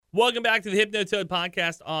Welcome back to the Hypnotoad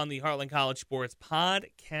podcast on the Heartland College Sports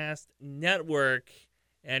Podcast Network.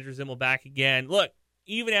 Andrew Zimmel back again. Look,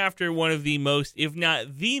 even after one of the most, if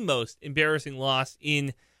not the most, embarrassing loss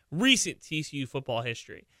in recent TCU football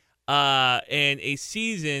history, and a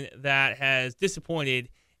season that has disappointed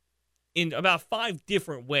in about 5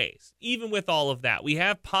 different ways, even with all of that, we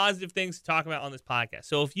have positive things to talk about on this podcast.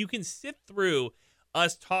 So if you can sit through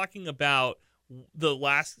us talking about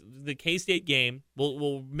the K-State game,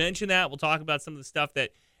 we'll mention that. We'll talk about some of the stuff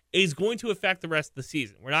that is going to affect the rest of the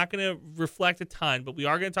season. We're not going to reflect a ton, but we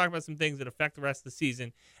are going to talk about some things that affect the rest of the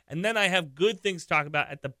season. And then I have good things to talk about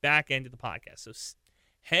at the back end of the podcast. So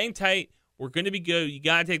hang tight. We're going to be good. You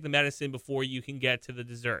got to take the medicine before you can get to the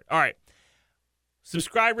dessert. All right.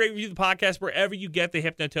 Subscribe, rate, review the podcast wherever you get the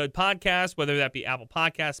Hypnotoad podcast, whether that be Apple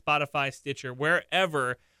Podcasts, Spotify, Stitcher,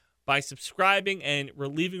 wherever. By subscribing and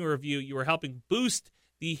leaving a review, you are helping boost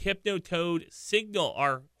the Hypnotoad signal,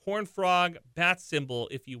 our horned frog bat symbol,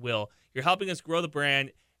 if you will. You're helping us grow the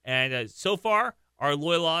brand, and so far, our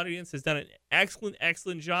loyal audience has done an excellent,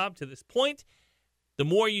 excellent job to this point. The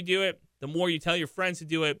more you do it, the more you tell your friends to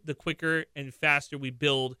do it, the quicker and faster we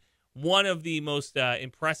build one of the most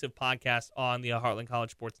impressive podcasts on the Heartland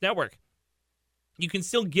College Sports Network. You can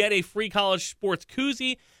still get a free college sports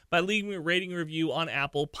koozie by leaving a rating and review on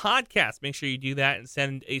Apple Podcasts. Make sure you do that and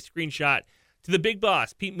send a screenshot to the big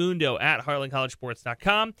boss, Pete Mundo at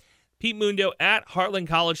heartlandcollegesports.com. Pete Mundo at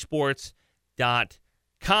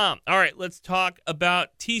heartlandcollegesports.com. All right, let's talk about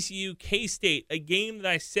TCU K-State, a game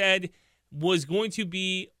that I said was going to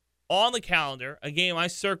be on the calendar, a game I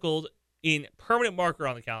circled in permanent marker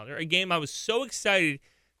on the calendar, a game I was so excited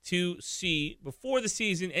to see before the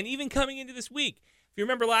season and even coming into this week. If you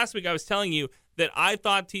remember last week, I was telling you that I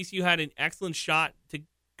thought TCU had an excellent shot to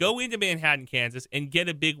go into Manhattan, Kansas, and get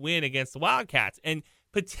a big win against the Wildcats and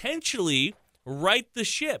potentially right the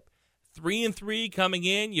ship. 3-3 coming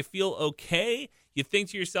in, you feel okay. You think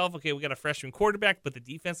to yourself, okay, we got a freshman quarterback, but the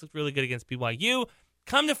defense looked really good against BYU.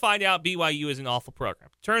 Come to find out, BYU is an awful program.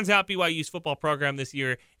 Turns out BYU's football program this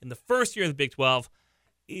year, in the first year of the Big 12,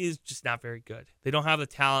 is just not very good. They don't have the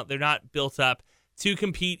talent. They're not built up to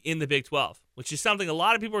compete in the Big 12, which is something a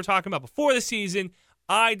lot of people were talking about before the season.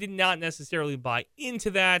 I did not necessarily buy into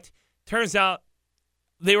that. Turns out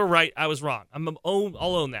they were right. I was wrong. I'll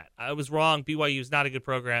own that. I was wrong. BYU is not a good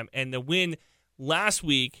program. And the win last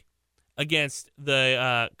week against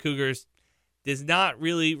the Cougars does not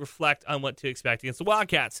really reflect on what to expect against the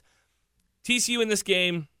Wildcats. TCU in this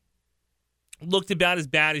game looked about as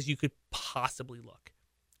bad as you could possibly look.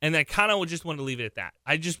 And I kind of just want to leave it at that.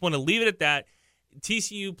 I just want to leave it at that.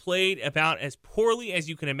 TCU played about as poorly as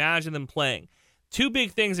you can imagine them playing. 2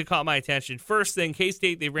 big things that caught my attention. First thing,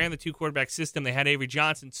 K-State, they ran the 2-quarterback system. They had Avery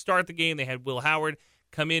Johnson start the game. They had Will Howard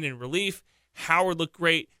come in relief. Howard looked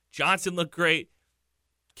great. Johnson looked great.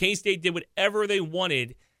 K-State did whatever they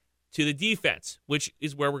wanted to the defense, which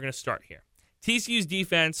is where we're going to start here. TCU's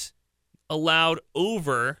defense allowed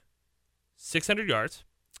over 600 yards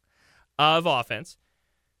of offense.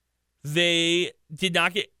 They did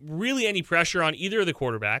not get really any pressure on either of the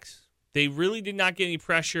quarterbacks. They really did not get any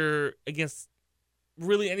pressure against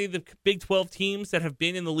really any of the Big 12 teams that have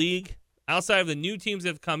been in the league. Outside of the new teams that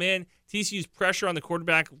have come in, TCU's pressure on the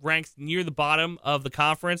quarterback ranks near the bottom of the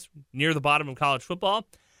conference, near the bottom of college football.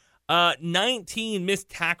 19 missed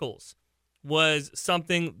tackles was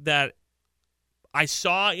something that I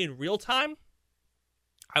saw in real time.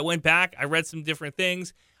 I went back, I read some different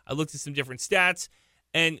things, I looked at some different stats,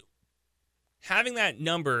 and having that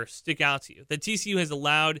number stick out to you, that TCU has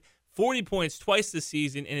allowed 40 points twice this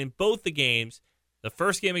season, and in both the games, the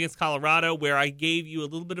first game against Colorado, where I gave you a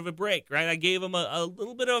little bit of a break, right? I gave them a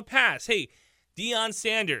little bit of a pass. Hey, Deion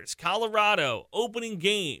Sanders, Colorado, opening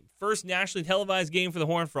game, first nationally televised game for the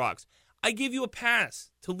Horned Frogs. I give you a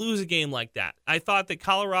pass to lose a game like that. I thought that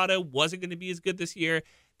Colorado wasn't going to be as good this year.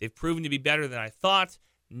 They've proven to be better than I thought.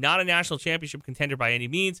 Not a national championship contender by any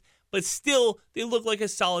means, but still, they look like a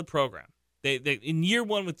solid program. They in year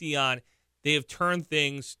 1 with Deion, they have turned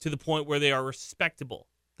things to the point where they are respectable,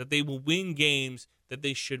 that they will win games that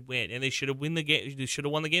they should win, and they should have won the game. They should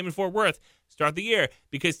have won the game in Fort Worth start the year,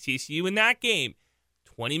 because TCU in that game,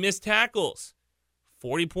 20 missed tackles,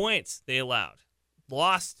 40 points they allowed,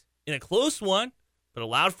 lost in a close one, but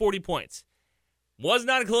allowed 40 points. Was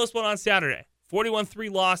not a close one on Saturday.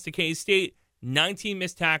 41-3 loss to K-State, 19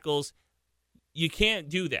 missed tackles. You can't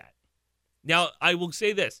do that. Now, I will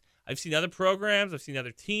say this. I've seen other programs, I've seen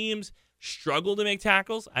other teams struggle to make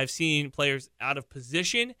tackles. I've seen players out of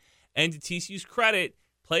position. And to TCU's credit,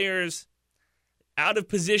 players out of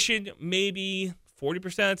position maybe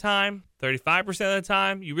 40% of the time, 35% of the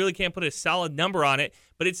time. You really can't put a solid number on it,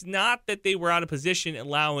 but it's not that they were out of position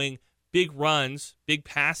allowing big runs, big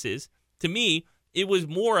passes. To me, it was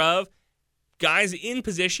more of guys in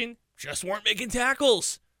position just weren't making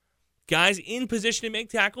tackles. Guys in position to make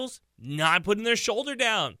tackles, not putting their shoulder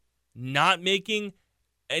down, not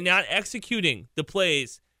executing the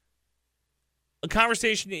plays. A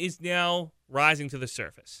conversation is now rising to the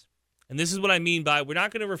surface. And this is what I mean by we're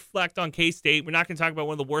not going to reflect on K-State. We're not going to talk about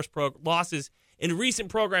one of the worst losses in recent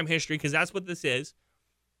program history, because that's what this is.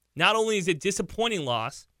 Not only is it a disappointing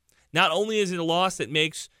loss, not only is it a loss that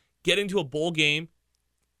makes getting to a bowl game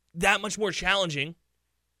that much more challenging,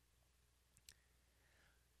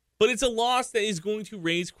 but it's a loss that is going to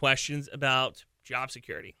raise questions about job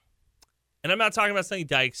security. And I'm not talking about Sonny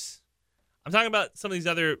Dykes. I'm talking about some of these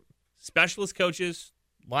other specialist coaches,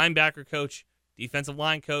 linebacker coach, defensive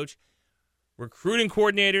line coach, recruiting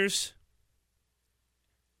coordinators.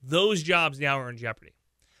 Those jobs now are in jeopardy.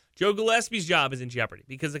 Joe Gillespie's job is in jeopardy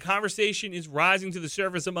because the conversation is rising to the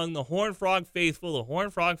surface among the Horned Frog faithful, the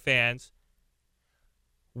Horned Frog fans.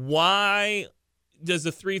 Why does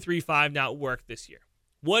the 3-3-5 not work this year?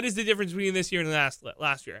 What is the difference between this year and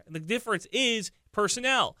last year? And the difference is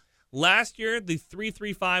personnel. Last year, the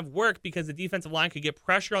 3-3-5 worked because the defensive line could get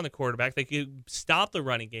pressure on the quarterback. They could stop the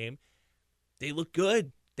running game. They looked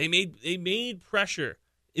good. They made pressure.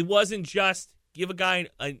 It wasn't just give a guy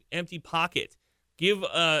an empty pocket. Give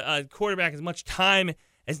a quarterback as much time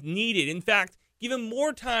as needed. In fact, give him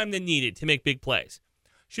more time than needed to make big plays.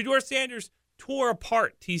 Shedeur Sanders tore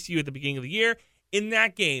apart TCU at the beginning of the year. In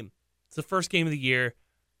that game, it's the first game of the year.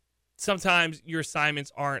 Sometimes your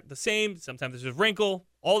assignments aren't the same. Sometimes there's a wrinkle,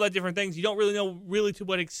 all that different things. You don't really know to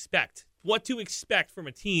what to expect from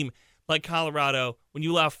a team like Colorado when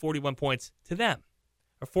you allow 41 points to them,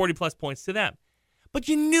 or 40-plus points to them. But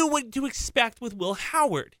you knew what to expect with Will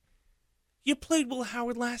Howard. You played Will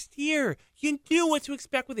Howard last year. You knew what to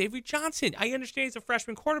expect with Avery Johnson. I understand he's a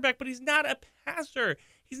freshman quarterback, but he's not a passer.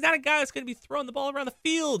 He's not a guy that's going to be throwing the ball around the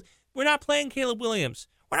field. We're not playing Caleb Williams.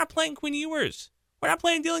 We're not playing Quinn Ewers. We're not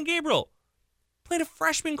playing Dylan Gabriel. Played a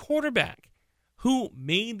freshman quarterback who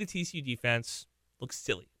made the TCU defense look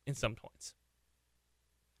silly in some points.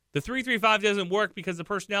 The 3-3-5 doesn't work because the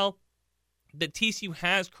personnel that TCU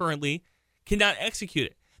has currently cannot execute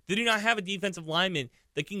it. They do not have a defensive lineman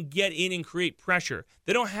that can get in and create pressure.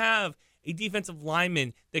 They don't have a defensive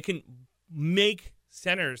lineman that can make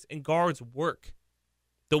centers and guards work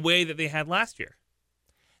the way that they had last year.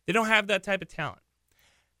 They don't have that type of talent.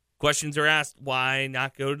 Questions are asked, why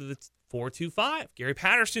not go to the 4-2-5? Gary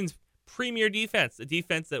Patterson's premier defense, a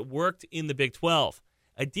defense that worked in the Big 12,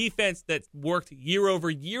 a defense that worked year over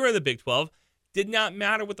year in the Big 12, did not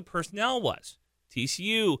matter what the personnel was.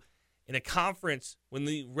 TCU, in a conference when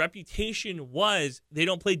the reputation was they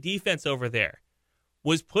don't play defense over there,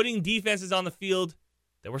 was putting defenses on the field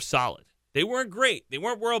that were solid. They weren't great. They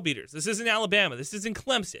weren't world beaters. This isn't Alabama. This isn't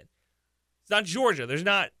Clemson. It's not Georgia. There's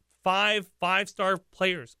not five-star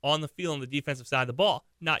players on the field on the defensive side of the ball.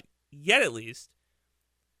 Not yet, at least.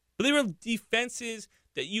 But they were defenses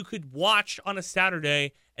that you could watch on a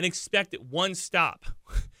Saturday and expect it one stop.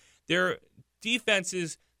 They're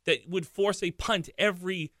defenses that would force a punt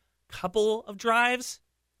every couple of drives,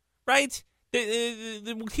 right?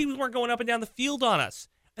 The teams weren't going up and down the field on us.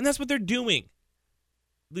 And that's what they're doing.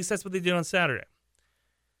 At least that's what they did on Saturday.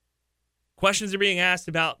 Questions are being asked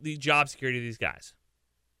about the job security of these guys.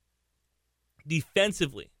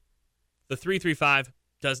 Defensively, the 3-3-5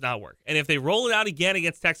 does not work. And if they roll it out again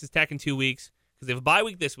against Texas Tech in 2 weeks, because they have a bye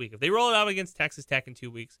week this week, if they roll it out against Texas Tech in 2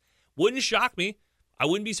 weeks, wouldn't shock me. I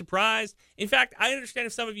wouldn't be surprised. In fact, I understand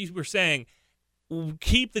if some of you were saying,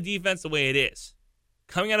 keep the defense the way it is.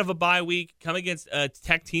 Coming out of a bye week, come against a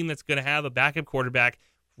Tech team that's going to have a backup quarterback,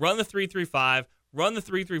 run the 3-3-5, run the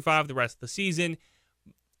 3-3-5 the rest of the season,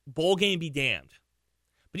 bowl game be damned.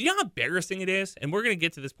 But you know how embarrassing it is? And we're going to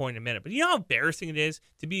get to this point in a minute. But you know how embarrassing it is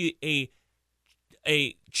to be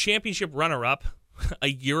a championship runner-up a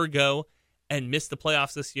year ago and miss the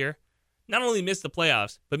playoffs this year? Not only miss the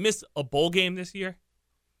playoffs, but miss a bowl game this year?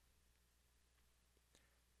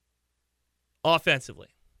 Offensively,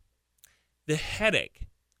 the headache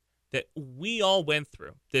that we all went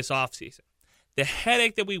through this offseason, the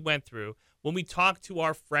headache that we went through when we talked to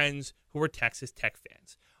our friends who were Texas Tech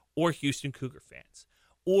fans or Houston Cougar fans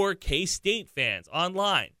or K-State fans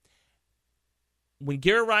online. When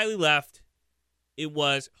Garrett Riley left, it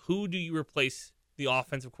was, who do you replace the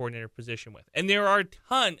offensive coordinator position with? And there are a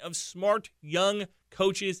ton of smart young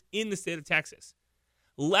coaches in the state of Texas.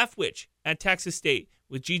 Leftwich at Texas State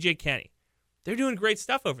with G.J. Kenney. They're doing great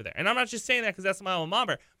stuff over there. And I'm not just saying that because that's my alma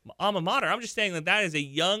mater. I'm just saying that is a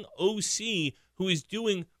young OC who is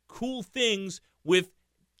doing cool things with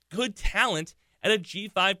good talent at a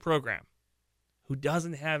G5 program who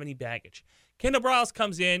doesn't have any baggage. Kendall Briles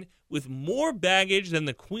comes in with more baggage than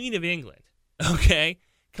the Queen of England, okay?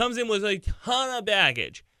 Comes in with a ton of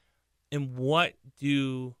baggage. And what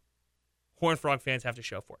do Horned Frog fans have to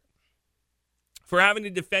show for it? For having to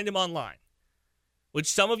defend him online,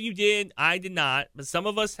 which some of you did, I did not, but some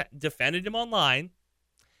of us defended him online,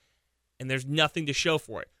 and there's nothing to show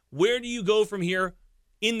for it. Where do you go from here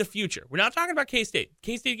in the future? We're not talking about K-State.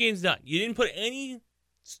 K-State game's done. You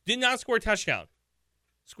did not score a touchdown.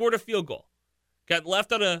 Scored a field goal. Got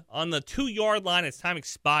left on the 2-yard line as time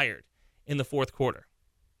expired in the fourth quarter.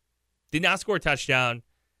 Did not score a touchdown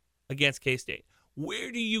against K-State.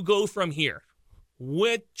 Where do you go from here?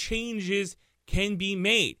 What changes can be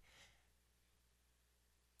made?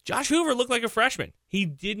 Josh Hoover looked like a freshman. He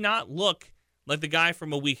did not look like the guy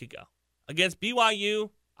from a week ago. Against BYU,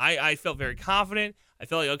 I felt very confident. I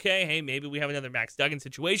felt like, okay, hey, maybe we have another Max Duggan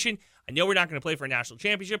situation. I know we're not going to play for a national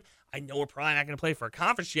championship. I know we're probably not going to play for a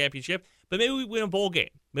conference championship, but maybe we win a bowl game.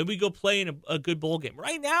 Maybe we go play in a good bowl game.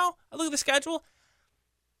 Right now, I look at the schedule.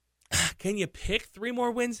 Can you pick 3 more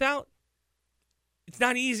wins out? It's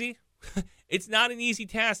not easy. It's not an easy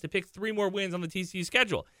task to pick 3 more wins on the TCU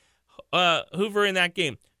schedule. Hoover in that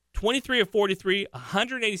game, 23 of 43,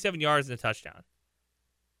 187 yards and a touchdown.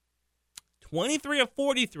 23 of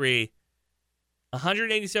 43,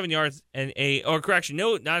 187 yards and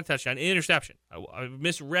not a touchdown, an interception. I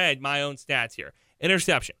misread my own stats here.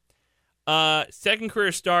 Interception. Second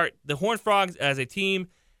career start. The Horned Frogs as a team,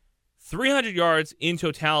 300 yards in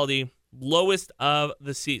totality, lowest of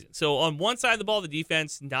the season. So on one side of the ball, the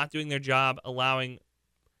defense not doing their job, allowing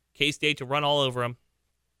K-State to run all over them.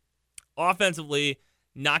 Offensively,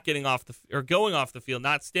 not getting going off the field,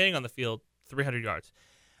 not staying on the field, 300 yards.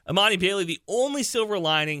 Amani Bailey, the only silver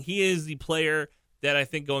lining, he is the player that I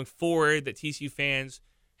think going forward that TCU fans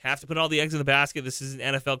have to put all the eggs in the basket. This is an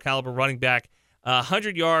NFL caliber running back.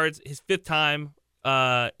 100 yards, his 5th time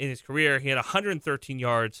in his career. He had 113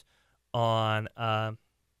 yards on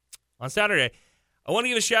Saturday. I want to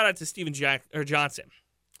give a shout out to Steven Johnson.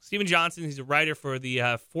 Steven Johnson, he's a writer for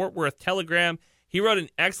the Fort Worth Telegram. He wrote an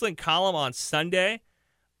excellent column on Sunday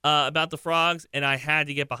about the Frogs, and I had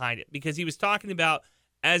to get behind it because he was talking about,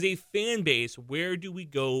 as a fan base, where do we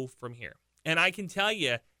go from here? And I can tell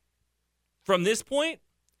you, from this point,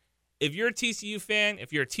 if you're a TCU fan,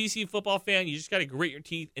 if you're a TCU football fan, you just got to grit your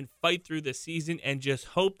teeth and fight through this season and just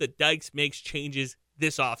hope that Dykes makes changes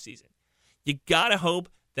this offseason. You got to hope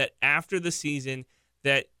that after the season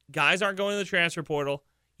that guys aren't going to the transfer portal.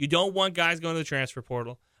 You don't want guys going to the transfer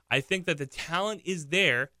portal. I think that the talent is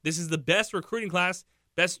there. This is the best recruiting class,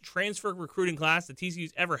 best transfer recruiting class that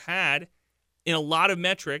TCU's ever had in a lot of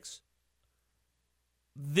metrics.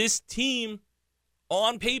 This team,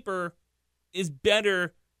 on paper, is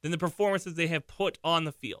better than the performances they have put on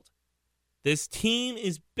the field. This team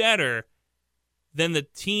is better than the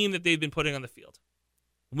team that they've been putting on the field,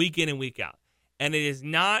 week in and week out. And it is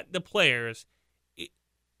not the players. It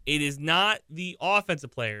is not the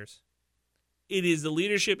offensive players. It is the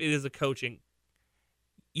leadership. It is the coaching.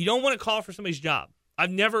 You don't want to call for somebody's job.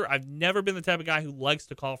 I've never been the type of guy who likes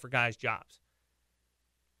to call for guys' jobs.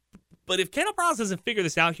 But if Kendall Briles doesn't figure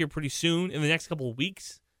this out here pretty soon in the next couple of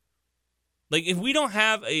weeks, like if we don't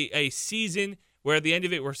have a season where at the end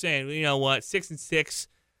of it we're saying, you know what, 6-6,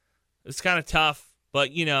 it's kind of tough,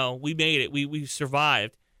 but you know we made it, we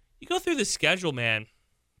survived. You go through the schedule, man.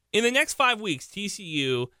 In the next 5 weeks,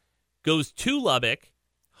 TCU goes to Lubbock,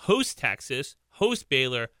 hosts Texas, hosts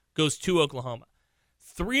Baylor, goes to Oklahoma.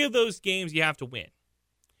 3 of those games you have to win.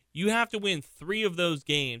 You have to win 3 of those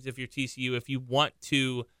games if you're TCU if you want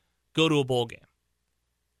to go to a bowl game.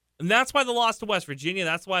 And that's why the loss to West Virginia,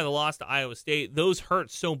 that's why the loss to Iowa State, those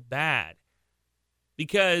hurt so bad.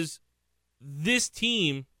 Because this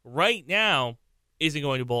team right now isn't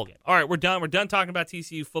going to a bowl game. All right, we're done. We're done talking about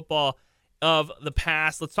TCU football of the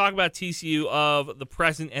past. Let's talk about TCU of the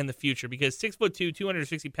present and the future. Because 6'2",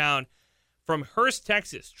 260-pound from Hurst,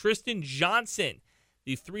 Texas, Tristan Johnson,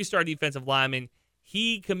 the 3-star defensive lineman,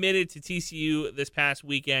 he committed to TCU this past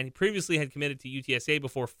weekend. He previously had committed to UTSA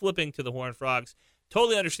before flipping to the Horned Frogs.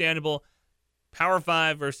 Totally understandable. Power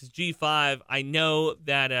 5 versus G5. I know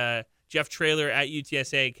that Jeff Traylor at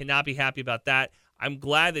UTSA cannot be happy about that. I'm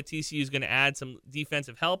glad that TCU is going to add some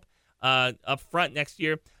defensive help up front next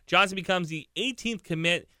year. Johnson becomes the 18th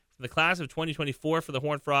commit for the class of 2024 for the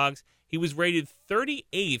Horned Frogs. He was rated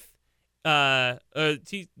 38th.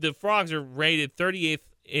 The Frogs are rated 38th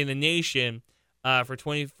in the nation for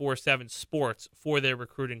 24/7 Sports for their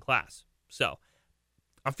recruiting class. So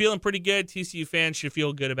I'm feeling pretty good. TCU fans should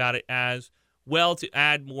feel good about it as well to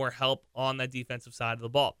add more help on that defensive side of the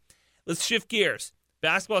ball. Let's shift gears.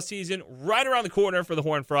 Basketball season right around the corner for the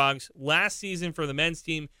Horned Frogs. Last season for the men's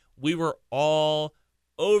team, we were all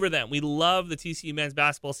over them. We loved the TCU men's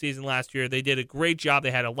basketball season last year. They did a great job.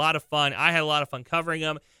 They had a lot of fun. I had a lot of fun covering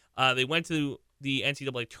them. They went to the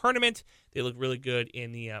NCAA tournament. They looked really good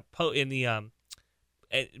in the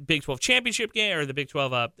Big 12 championship game or the Big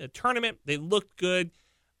 12 tournament. They looked good.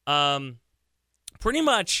 Pretty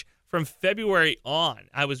much from February on,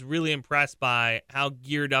 I was really impressed by how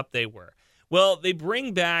geared up they were. Well, they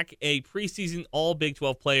bring back a preseason all Big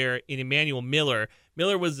 12 player in Emmanuel Miller.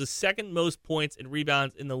 Miller was the second most points and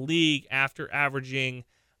rebounds in the league after averaging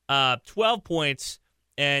 12 points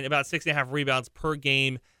and about 6.5 rebounds per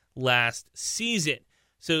game last season.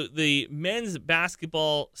 So the men's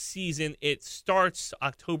basketball season, it starts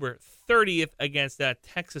October 30th against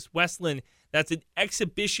Texas Wesleyan. That's an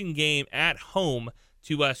exhibition game at home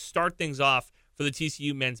to start things off for the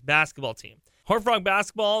TCU men's basketball team. Horned Frog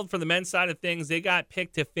basketball, for the men's side of things, they got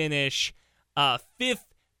picked to finish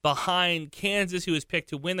fifth behind Kansas, who was picked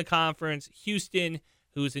to win the conference, Houston,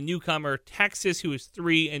 who is a newcomer, Texas, who is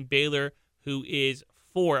 3, and Baylor, who is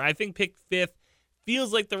 4. I think picked fifth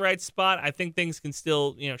feels like the right spot. I think things can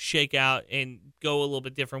still, shake out and go a little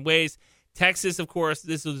bit different ways. Texas, of course,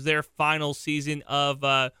 this was their final season of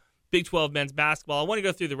Big 12 men's basketball. I want to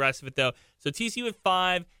go through the rest of it, though. So TCU at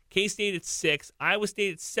 5, K-State at 6, Iowa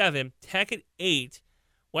State at 7, Tech at 8,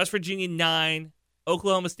 West Virginia 9,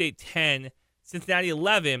 Oklahoma State 10, Cincinnati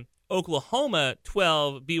 11, Oklahoma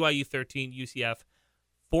 12, BYU 13, UCF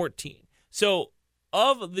 14. So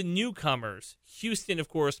of the newcomers, Houston, of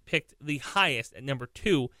course, picked the highest at number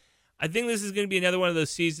 2. I think this is going to be another one of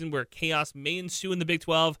those seasons where chaos may ensue in the Big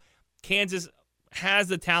 12. Kansas has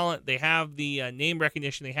the talent. They have the name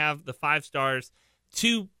recognition. They have the 5 stars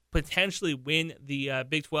to potentially win the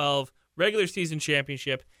Big 12 regular season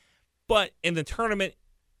championship. But in the tournament,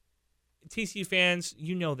 TCU fans,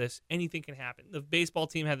 you know this. Anything can happen. The baseball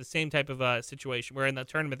team had the same type of situation where in the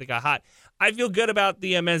tournament they got hot. I feel good about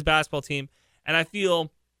the men's basketball team, and I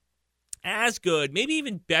feel as good, maybe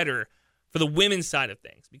even better, for the women's side of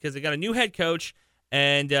things because they got a new head coach,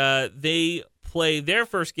 and they play their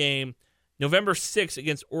first game November 6th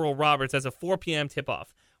against Oral Roberts. That's a 4 p.m.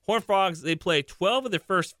 tip-off. Horned Frogs, they play 12 of their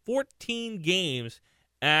first 14 games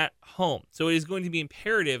at home. So it is going to be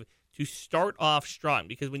imperative to start off strong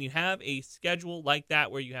because when you have a schedule like that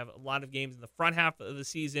where you have a lot of games in the front half of the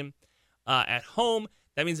season at home,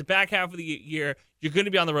 that means the back half of the year, you're going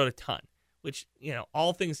to be on the road a ton, which,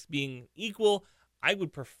 all things being equal, I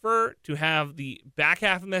would prefer to have the back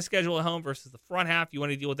half of my schedule at home versus the front half. You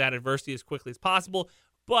want to deal with that adversity as quickly as possible,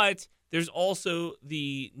 but there's also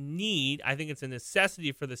the need, I think it's a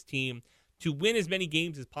necessity for this team, to win as many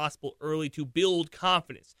games as possible early to build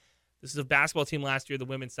confidence. This is a basketball team last year, the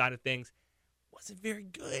women's side of things, wasn't very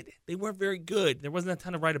good. They weren't very good. There wasn't a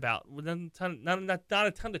ton to write about. Not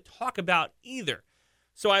a ton to talk about either.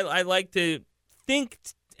 So I like to think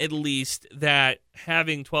at least that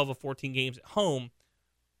having 12 of 14 games at home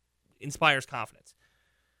inspires confidence.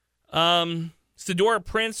 Sedora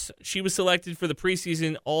Prince, she was selected for the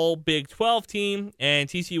preseason All Big 12 team, and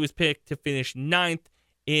TCU was picked to finish 9th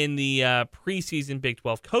in the preseason Big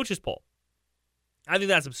 12 coaches poll. I think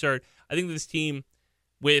that's absurd. I think this team,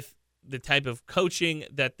 with the type of coaching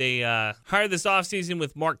that they hired this offseason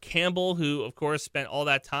with Mark Campbell, who, of course, spent all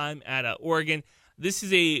that time at Oregon, this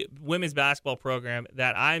is a women's basketball program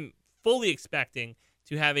that I'm fully expecting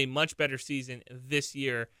to have a much better season this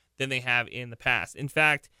year than they have in the past. In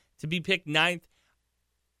fact, to be picked 9th,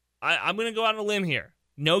 I'm going to go out on a limb here.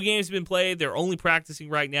 No games have been played. They're only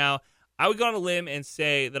practicing right now. I would go on a limb and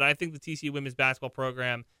say that I think the TCU women's basketball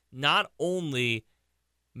program not only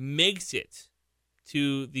makes it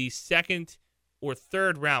to the second or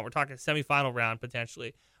third round, we're talking semifinal round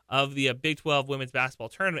potentially, of the Big 12 women's basketball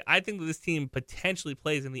tournament, I think that this team potentially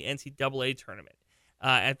plays in the NCAA tournament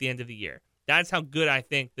at the end of the year. That's how good I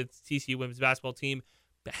think that the TCU women's basketball team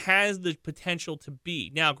has the potential to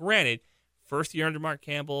be. Now, granted, first year under Mark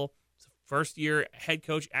Campbell, first year head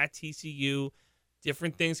coach at TCU,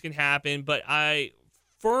 different things can happen, but I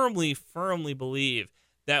firmly believe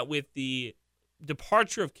that with the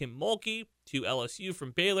departure of Kim Mulkey to LSU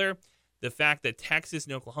from Baylor, the fact that Texas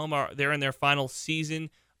and Oklahoma, they're in their final season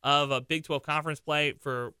of a Big 12 conference play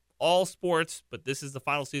for all sports, but this is the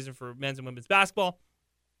final season for men's and women's basketball,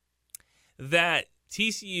 that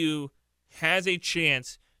TCU has a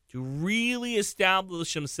chance to really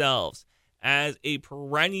establish themselves as a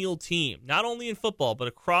perennial team, not only in football, but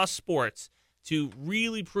across sports, to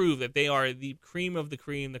really prove that they are the cream of the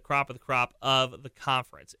cream, the crop of the crop of the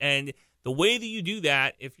conference. And the way that you do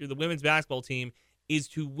that, if you're the women's basketball team, is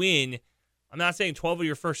to win, I'm not saying 12 of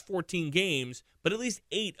your first 14 games, but at least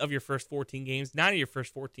 8 of your first 14 games, 9 of your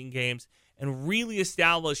first 14 games, and really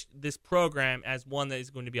establish this program as one that is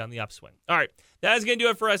going to be on the upswing. All right, that is going to do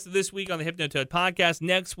it for us this week on the Hypnotoad podcast.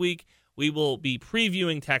 Next week, we will be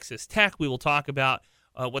previewing Texas Tech. We will talk about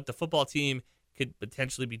what the football team could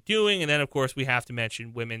potentially be doing. And then, of course, we have to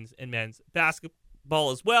mention women's and men's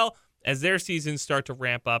basketball as well as their seasons start to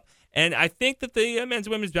ramp up. And I think that the men's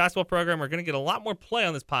and women's basketball program are going to get a lot more play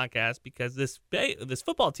on this podcast because this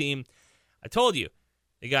football team, I told you,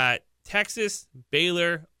 they got Texas,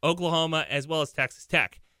 Baylor, Oklahoma, as well as Texas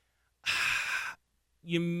Tech.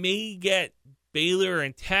 You may get Baylor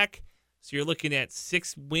and Tech, so you're looking at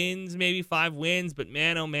 6 wins, maybe 5 wins. But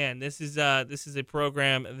man, oh man, this is a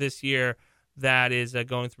program this year that is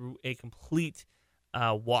going through a complete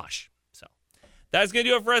wash. So that's going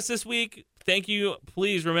to do it for us this week. Thank you.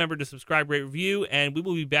 Please remember to subscribe, rate, review, and we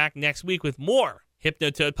will be back next week with more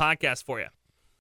Hypnotoad podcasts for you.